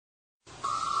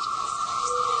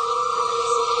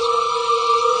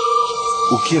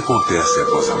O que acontece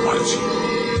após a morte?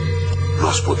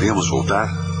 Nós podemos voltar?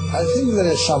 I think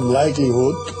there is some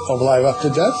likelihood of life after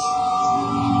death.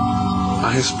 A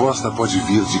resposta pode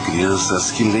vir de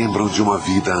crianças que lembram de uma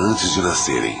vida antes de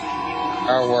nascerem.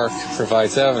 Our work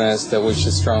provides evidence that we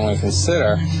should strongly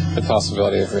consider the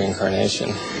possibility of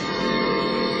reincarnation.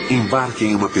 Embarque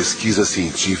em uma pesquisa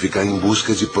científica em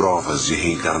busca de provas de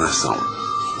reencarnação.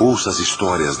 Ouça as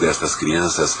histórias destas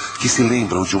crianças que se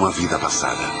lembram de uma vida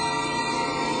passada.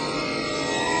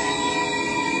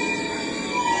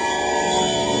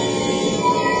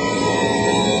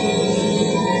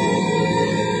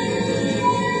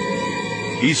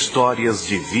 Histórias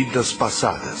de vidas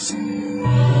passadas.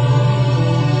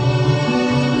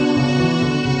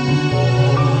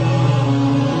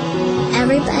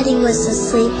 Everybody was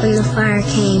asleep when the fire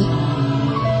came.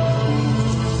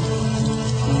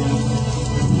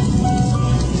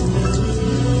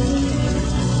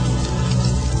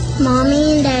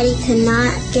 Mommy and Daddy could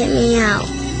not get me out.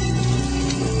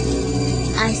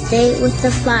 I stayed with the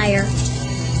fire.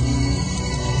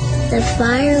 The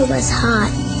fire was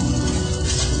hot.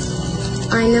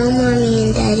 I know Mommy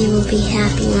and Daddy will be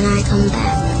happy when I come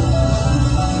back.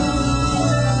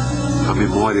 A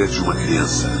memória de uma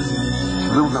criança.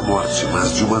 Não da morte,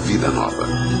 mas de uma vida nova.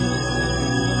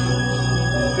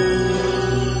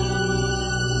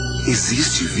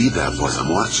 Existe vida após a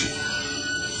morte?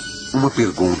 Uma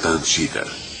pergunta antiga.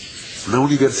 Na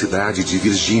Universidade de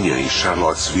Virgínia, em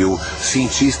Charlottesville,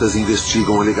 cientistas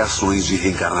investigam alegações de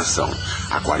reencarnação.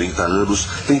 Há 40 anos,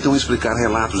 tentam explicar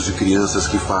relatos de crianças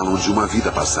que falam de uma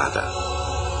vida passada.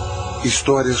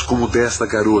 Histórias como desta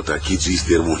garota que diz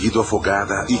ter morrido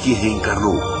afogada e que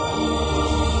reencarnou.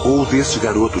 Ou deste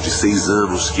garoto de 6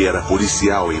 anos que era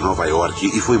policial em Nova York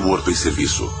e foi morto em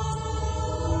serviço.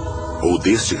 Ou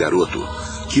deste garoto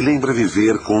que lembra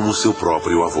viver como seu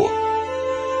próprio avô.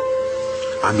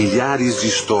 Há milhares de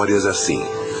histórias assim,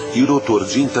 e o Dr.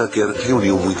 Jim Tucker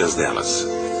reuniu muitas delas.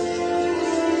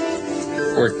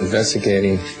 We're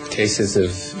investigating cases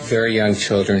of very young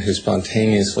children who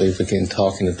spontaneously begin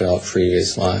talking about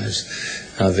previous lives.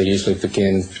 They usually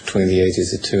begin between the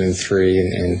ages of 2 and 3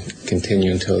 and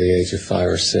continue until the age of 5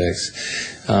 or 6.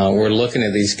 We're looking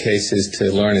at these cases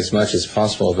to learn as much as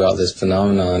possible about this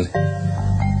phenomenon.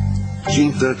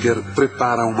 Jim Tucker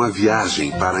prepara uma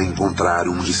viagem para encontrar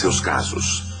um de seus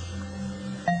casos.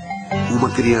 Uma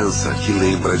criança que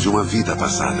lembra de uma vida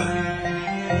passada.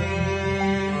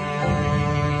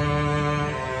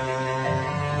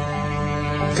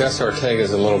 Gus Ortega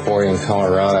is a little boy in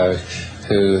Colorado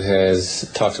who has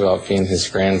talked about being his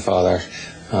grandfather.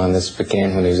 This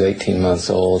began when he was 18 months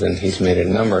old, and he's made a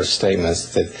number of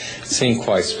statements that seem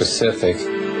quite specific.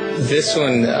 This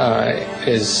one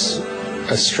is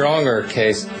a stronger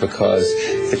case because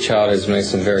the child has made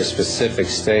some very specific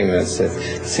statements that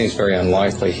it seems very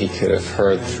unlikely he could have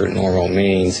heard through normal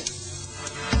means.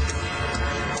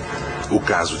 O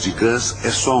caso de Gus é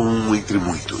só um entre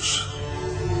muitos.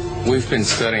 We've been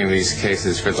studying these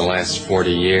cases for the last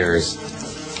 40 years.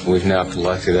 We've now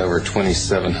collected over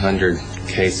 2,700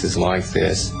 cases like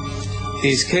this.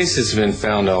 These cases have been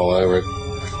found all over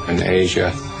in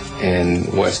Asia, in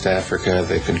West Africa,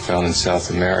 they've been found in South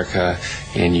America,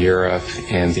 in Europe,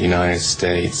 and the United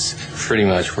States, pretty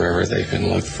much wherever they've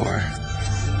been looked for.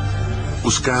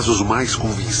 Os casos mais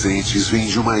convincentes vêm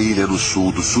de uma ilha no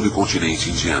sul do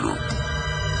subcontinente indiano,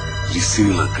 de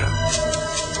Sri Lanka.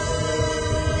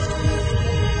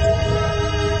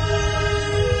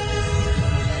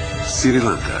 Sri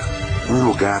Lanka, um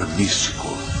lugar místico.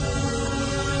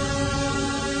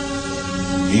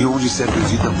 E onde se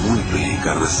acredita muito em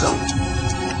reencarnação.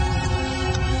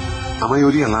 A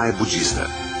maioria lá é budista.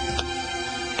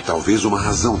 Talvez uma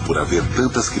razão por haver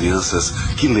tantas crianças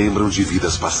que lembram de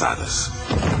vidas passadas.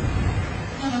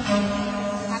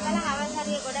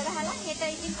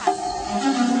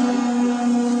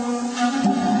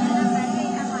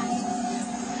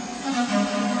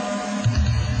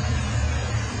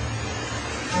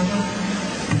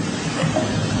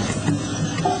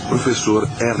 O professor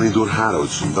Erlendur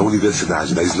Haraldsson, da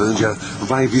Universidade da Islândia,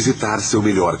 vai visitar seu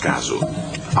melhor caso.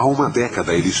 Há uma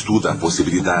década ele estuda a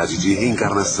possibilidade de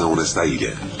reencarnação nesta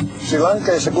ilha. Sri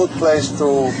Lanka is a good place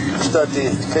to study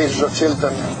cases of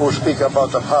children who speak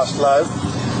about the past life,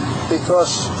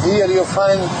 because here you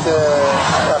find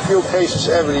a few cases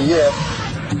every year.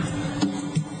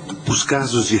 Os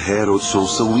casos de Haraldsson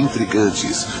são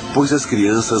intrigantes, pois as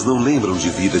crianças não lembram de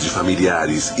vida de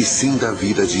familiares, e sim da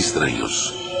vida de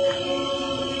estranhos.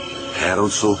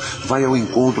 Haraldsson vai ao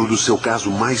encontro do seu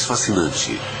caso mais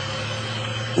fascinante.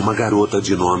 Uma garota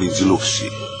de nome Dilukshi.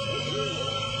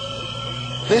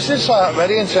 This is a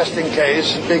very interesting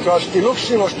case because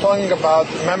Diluxi was talking about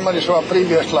memories of a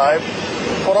previous life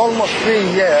for almost 3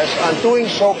 years and doing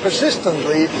so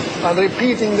persistently and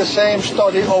repeating the same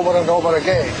story over and over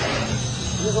again.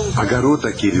 A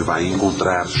garota que ele vai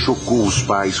encontrar chocou os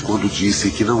pais quando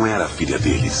disse que não era filha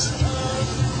deles.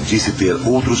 Disse ter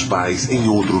outros pais em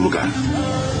outro lugar.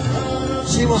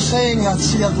 She was saying that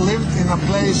she had lived in a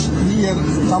place near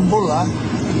Tambula,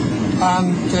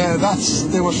 and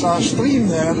there was a stream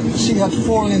there. She had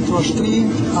fallen into a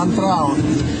stream and drowned.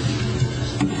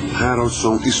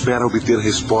 Haraldson espera obter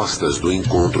respostas do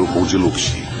encontro com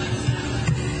Diluxi.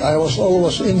 I was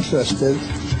always interested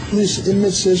in these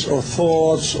images or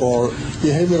thoughts or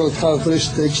behavioral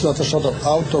characteristics that are sort of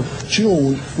out of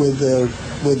tune with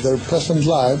their present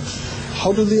life.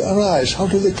 How do they arise? How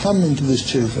do they come into these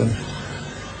children?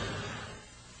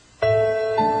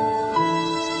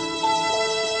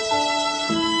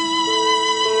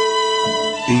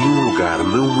 Em um lugar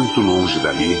não muito longe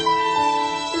dali,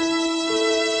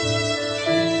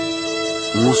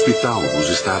 um hospital nos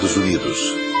Estados Unidos.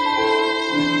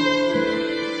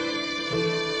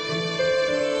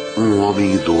 Um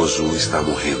homem idoso está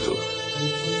morrendo.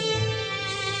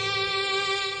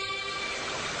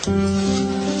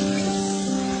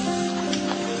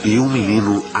 E um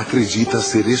menino acredita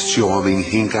ser este homem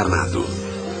reencarnado.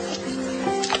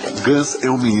 Gus é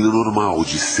um menino normal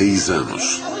de 6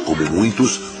 anos. Como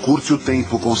muitos, curte o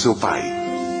tempo com seu pai.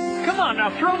 Come on now,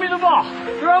 throw me the ball.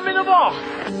 Throw me the ball.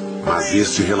 Mas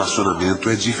este relacionamento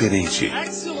é diferente.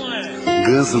 Excellent.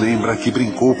 Gus lembra que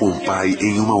brincou com o pai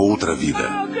em uma outra vida.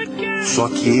 Só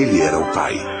que ele era o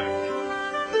pai.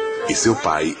 E seu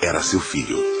pai era seu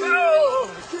filho.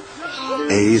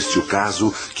 É este o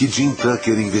caso que Jim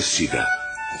Tucker investiga.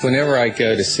 Whenever I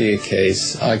go to see a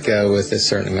case, I go with a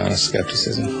certain amount of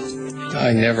skepticism.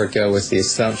 I never go with the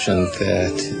assumption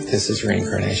that this is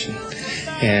reincarnation.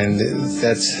 And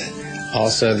that's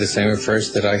also the same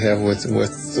approach that I have with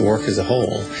the work as a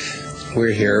whole.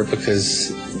 We're here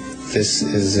because this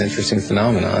is an interesting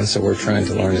phenomenon, so we're trying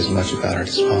to learn as much about it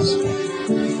as possible.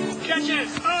 Catch it.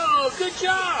 Oh, good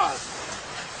job.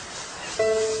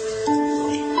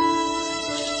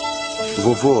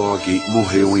 Vovô Og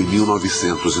morreu em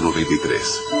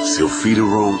 1993. Seu filho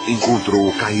Ron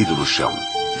encontrou-o caído no chão.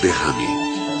 Derrame.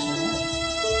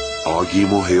 Og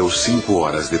morreu 5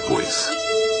 horas depois.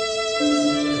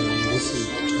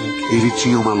 Ele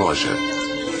tinha uma loja.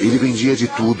 Ele vendia de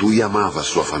tudo e amava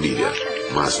sua família,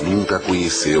 mas nunca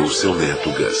conheceu seu neto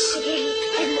Gus.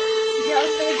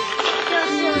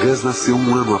 Gus nasceu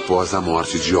 1 ano após a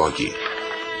morte de Og.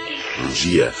 Um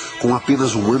dia, com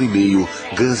apenas 1 ano e meio,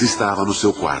 Gus estava no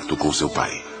seu quarto com seu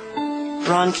pai.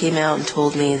 Ron came out and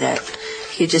told me that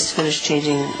he just finished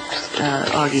changing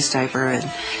Augie's diaper, and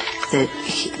that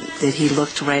he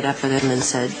looked right up at him and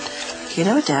said, "You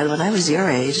know, Dad, when I was your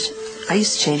age, I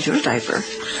used to change your diaper."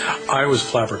 I was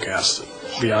flabbergasted,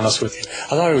 to be honest with you.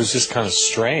 I thought it was just kind of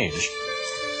strange,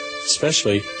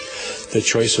 especially the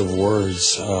choice of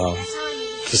words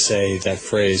to say that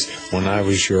phrase, "when I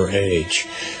was your age,"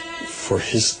 for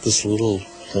this little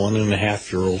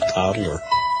 1.5-year-old toddler.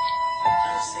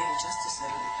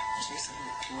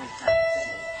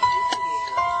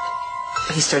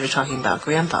 He started talking about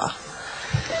Grandpa,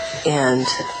 and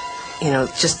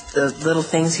just the little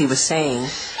things he was saying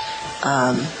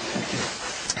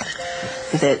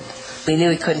that we knew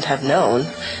he couldn't have known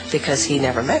because he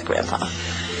never met Grandpa.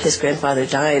 His grandfather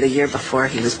died a year before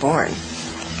he was born.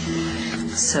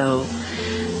 So,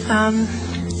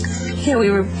 we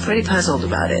were pretty puzzled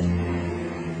about it.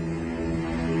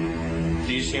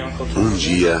 Um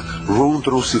dia, Ron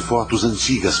trouxe fotos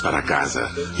antigas para casa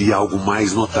e algo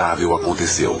mais notável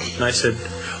aconteceu. And I said,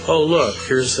 "Oh, look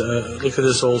at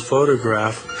this old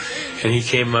photograph." And he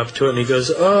came up to it and he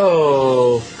goes,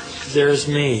 "Oh, there's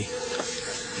me."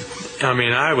 I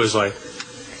mean, I was like,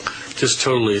 just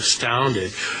totally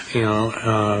astounded,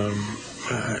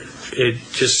 it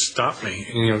just stopped me,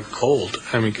 cold.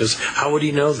 I mean, because how would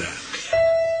he know that?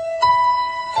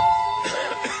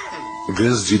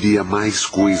 Gus diria mais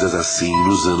coisas assim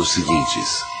nos anos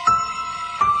seguintes.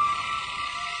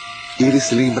 Ele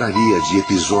se lembraria de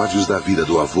episódios da vida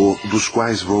do avô dos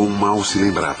quais Ron mal se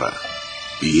lembrava.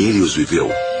 E ele os viveu.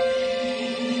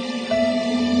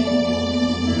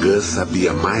 Gus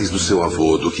sabia mais do seu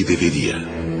avô do que deveria.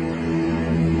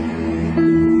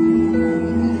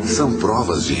 São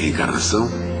provas de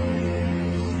reencarnação?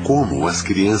 Como as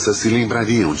crianças se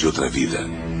lembrariam de outra vida?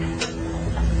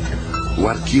 O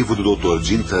arquivo do Dr.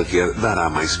 Jim Tucker dará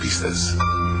mais pistas.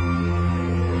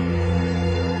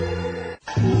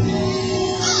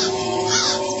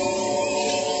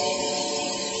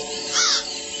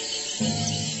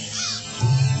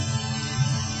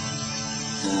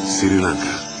 Sri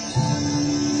Lanka.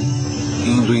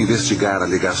 Indo investigar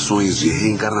alegações de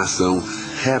reencarnação,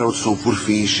 Haroldson por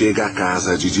fim chega à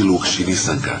casa de Dilukshi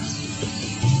Nisanka.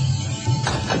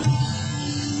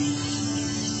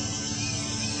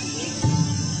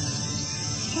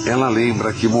 Ela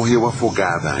lembra que morreu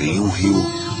afogada em um rio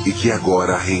e que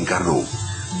agora reencarnou.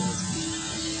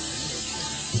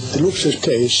 Dilukshi's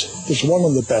case is one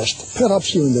of the best,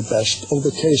 perhaps even the best, of the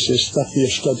cases that we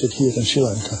have studied here in Sri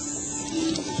Lanka.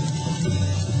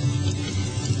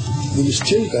 These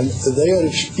children, they are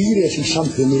experiencing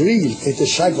something real. It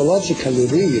is psychologically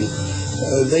real.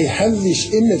 They have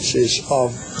these images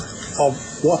of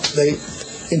what they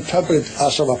interpret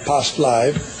as of a past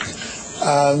life,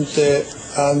 and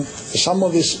some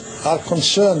of these are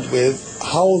concerned with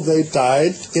how they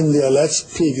died in the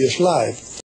alleged previous life.